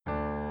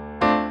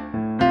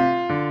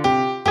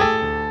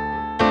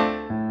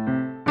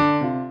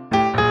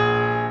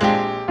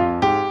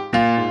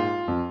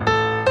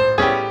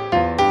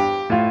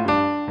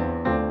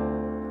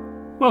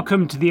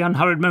Welcome to the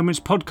Unhurried Moments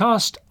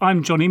podcast.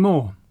 I'm Johnny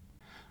Moore.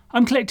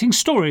 I'm collecting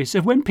stories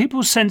of when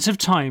people's sense of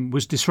time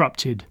was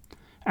disrupted.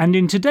 And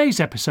in today's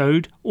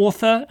episode,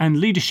 author and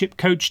leadership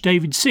coach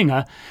David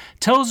Singer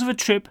tells of a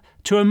trip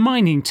to a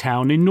mining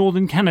town in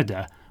northern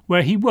Canada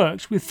where he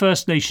worked with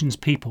First Nations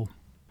people.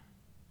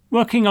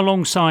 Working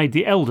alongside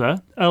the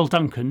elder, Earl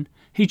Duncan,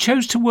 he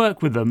chose to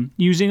work with them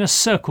using a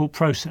circle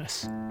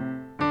process.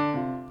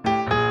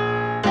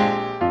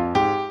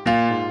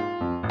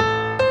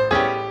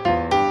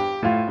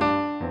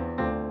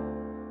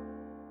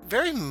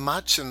 Very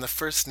much in the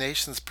First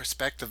Nations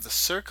perspective, the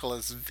circle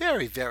is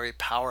very, very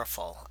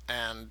powerful.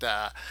 And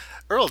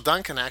Earl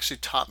Duncan actually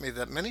taught me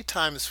that many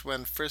times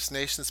when First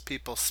Nations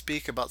people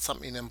speak about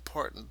something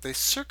important, they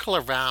circle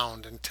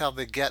around until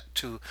they get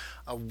to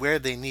where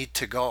they need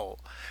to go.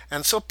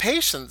 And so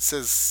patience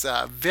is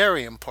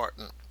very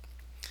important.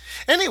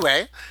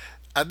 Anyway,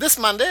 this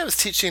Monday I was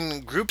teaching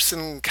groups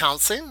in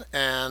counseling,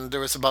 and there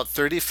was about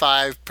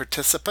 35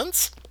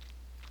 participants.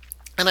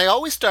 And I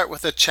always start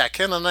with a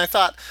check-in, and I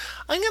thought,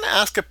 I'm going to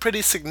ask a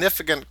pretty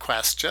significant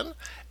question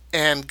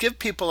and give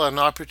people an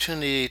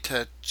opportunity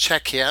to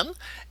check in.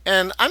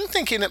 And I'm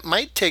thinking it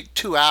might take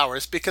 2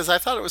 hours because I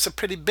thought it was a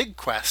pretty big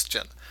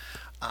question.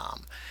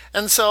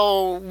 And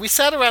so we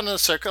sat around in a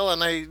circle,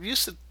 and I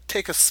used to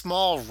take a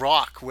small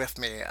rock with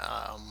me.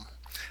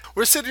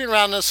 We're sitting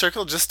around in a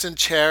circle just in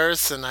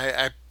chairs, and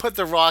I put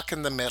the rock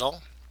in the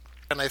middle,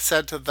 and I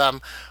said to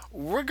them,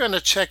 we're going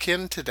to check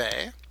in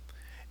today.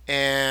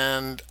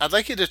 And I'd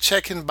like you to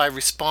check in by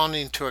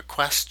responding to a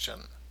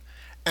question.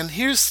 And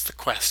here's the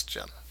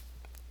question.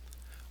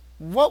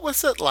 What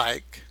was it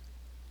like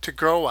to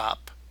grow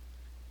up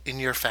in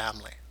your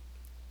family?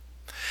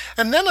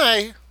 And then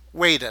I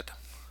waited.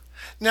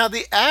 Now,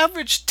 the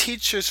average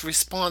teacher's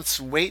response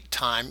wait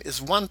time is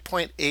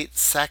 1.8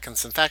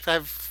 seconds. In fact,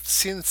 I've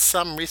seen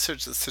some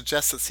research that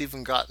suggests it's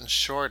even gotten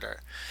shorter.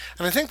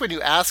 And I think when you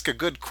ask a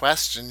good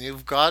question,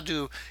 you've got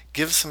to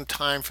give some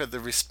time for the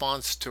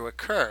response to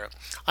occur.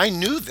 I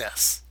knew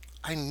this.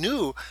 I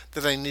knew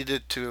that I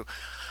needed to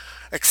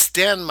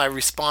extend my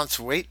response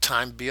wait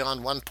time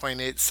beyond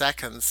 1.8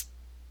 seconds,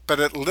 but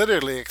it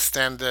literally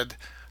extended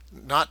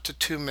not to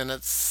 2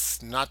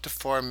 minutes, not to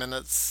 4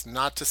 minutes,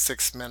 not to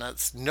 6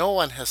 minutes. No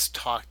one has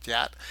talked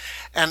yet.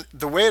 And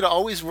the way it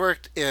always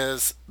worked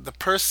is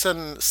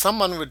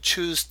someone would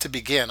choose to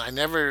begin. I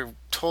never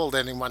told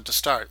anyone to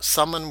start.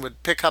 Someone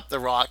would pick up the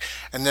rock,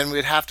 and then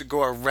we'd have to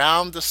go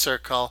around the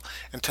circle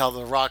until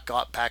the rock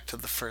got back to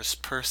the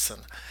first person.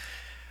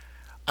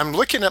 I'm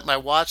looking at my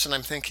watch and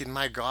I'm thinking,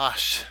 my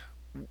gosh,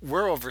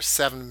 we're over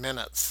 7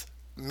 minutes.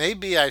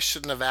 Maybe I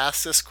shouldn't have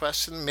asked this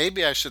question.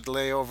 Maybe I should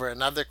lay over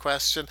another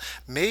question.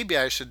 Maybe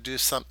I should do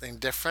something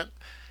different.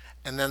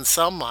 And then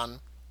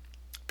someone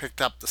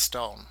picked up the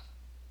stone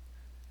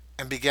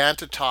and began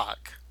to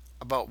talk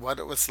about what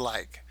it was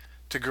like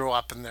to grow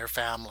up in their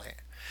family.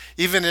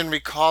 Even in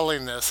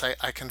recalling this,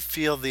 I can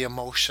feel the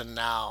emotion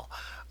now,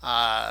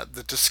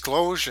 the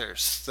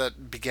disclosures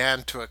that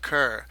began to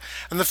occur.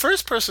 And the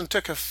first person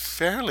took a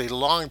fairly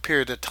long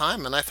period of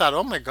time, and I thought,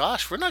 oh my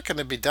gosh, we're not going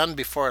to be done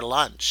before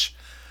lunch.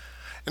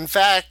 In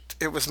fact,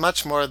 it was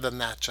much more than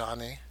that,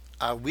 Johnny.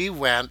 We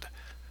went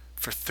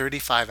for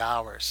 35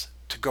 hours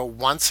to go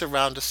once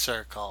around a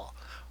circle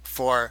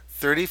for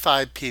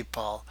 35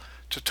 people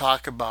to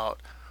talk about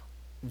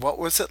what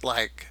was it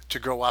like to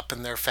grow up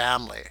in their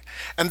family.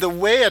 And the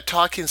way a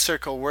talking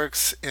circle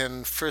works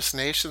in First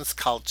Nations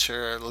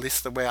culture, at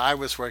least the way I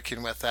was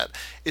working with it,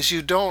 is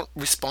you don't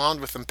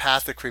respond with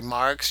empathic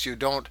remarks. You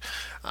don't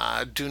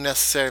do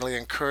necessarily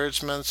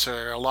encouragements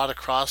or a lot of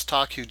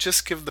crosstalk. You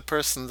just give the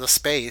person the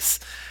space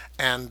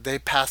and they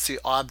pass the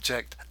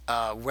object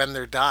when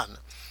they're done.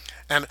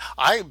 And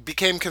I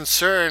became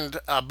concerned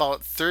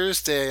about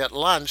Thursday at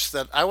lunch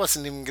that I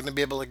wasn't even going to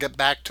be able to get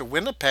back to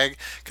Winnipeg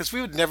because we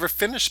would never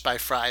finish by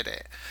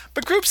Friday.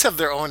 But groups have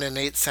their own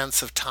innate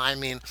sense of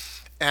timing,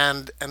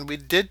 and we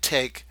did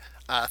take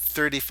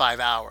 35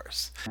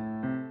 hours.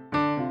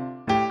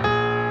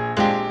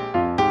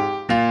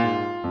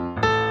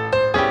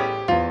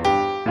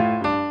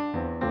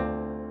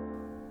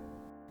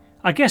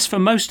 I guess for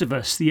most of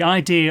us, the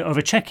idea of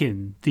a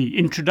check-in, the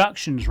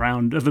introductions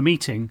round of a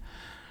meeting,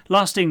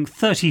 lasting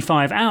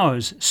 35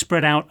 hours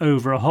spread out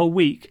over a whole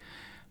week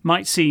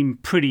might seem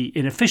pretty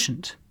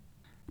inefficient.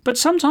 But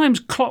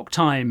sometimes clock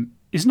time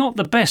is not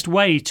the best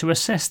way to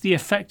assess the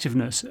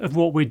effectiveness of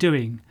what we're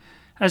doing,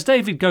 as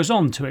David goes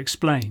on to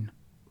explain.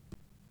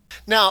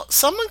 Now,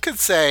 someone could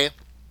say,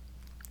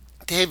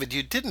 David,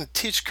 you didn't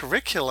teach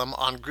curriculum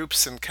on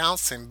groups in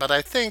counseling, but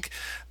I think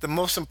the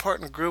most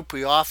important group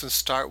we often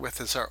start with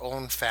is our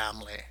own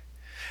family.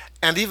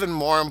 And even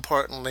more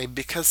importantly,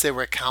 because they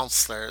were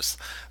counselors,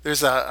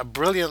 there's a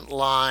brilliant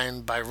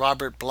line by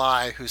Robert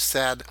Bly who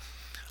said,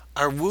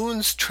 our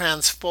wounds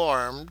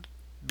transformed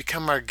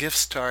become our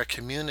gifts to our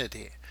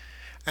community.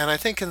 And I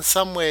think in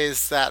some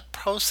ways that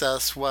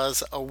process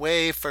was a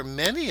way for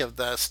many of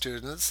the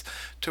students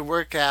to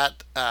work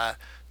at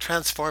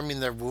transforming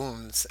their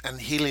wounds and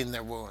healing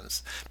their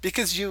wounds.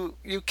 Because you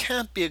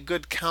can't be a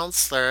good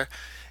counselor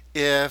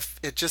if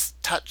it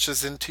just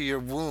touches into your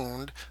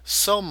wound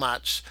so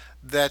much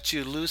that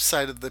you lose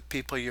sight of the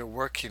people you're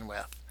working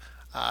with.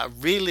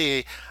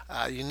 Really,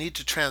 you need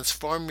to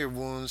transform your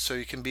wounds so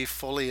you can be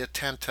fully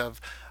attentive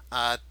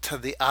to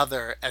the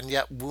other, and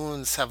yet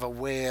wounds have a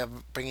way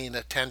of bringing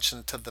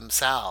attention to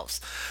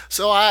themselves.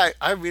 So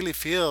I really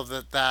feel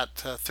that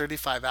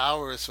 35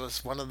 hours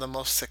was one of the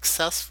most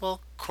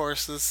successful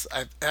courses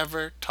I've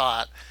ever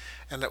taught,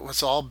 and it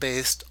was all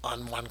based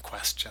on one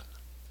question.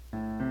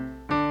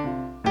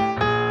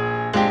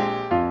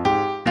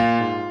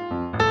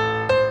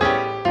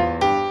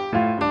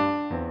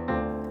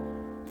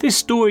 This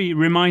story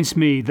reminds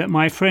me that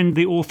my friend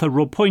the author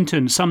Rob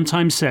Poynton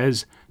sometimes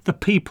says the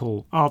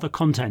people are the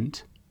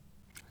content.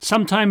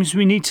 Sometimes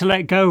we need to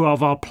let go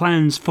of our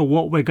plans for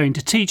what we're going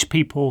to teach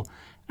people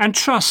and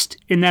trust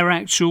in their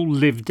actual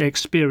lived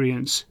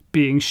experience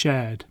being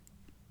shared.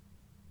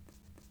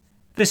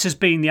 This has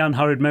been the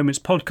Unhurried Moments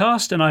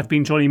podcast, and I've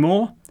been Johnny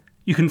Moore.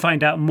 You can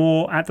find out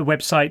more at the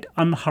website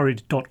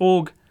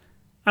unhurried.org,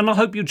 and I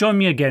hope you'll join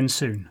me again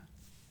soon.